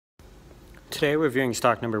Today we're reviewing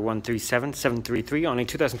stock number 137733 on a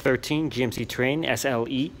 2013 GMC Terrain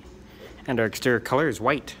SLE, and our exterior color is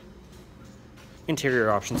white.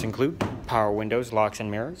 Interior options include power windows, locks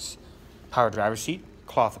and mirrors, power driver's seat,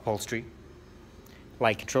 cloth upholstery,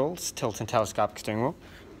 light controls, tilt and telescopic steering wheel,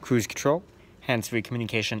 cruise control, hands-free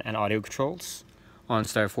communication and audio controls,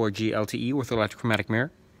 OnStar 4G LTE with electrochromatic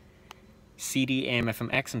mirror, CD, AM,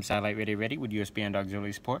 FM, XM satellite radio ready with USB and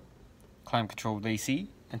auxiliary support, climate control with AC,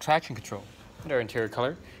 and traction control. And our interior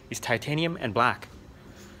color is titanium and black.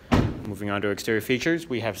 Moving on to exterior features,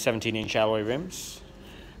 we have 17-inch alloy rims,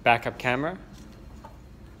 backup camera,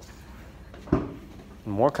 and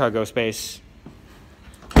more cargo space.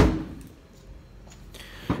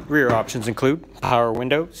 Rear options include power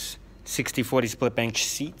windows, 60/40 split bench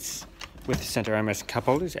seats with center armrest and cup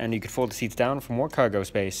holders, and you can fold the seats down for more cargo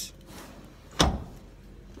space.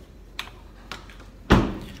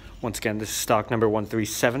 Once again, this is stock number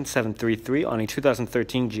 137733 on a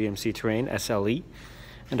 2013 GMC Terrain SLE,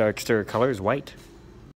 and our exterior color is white.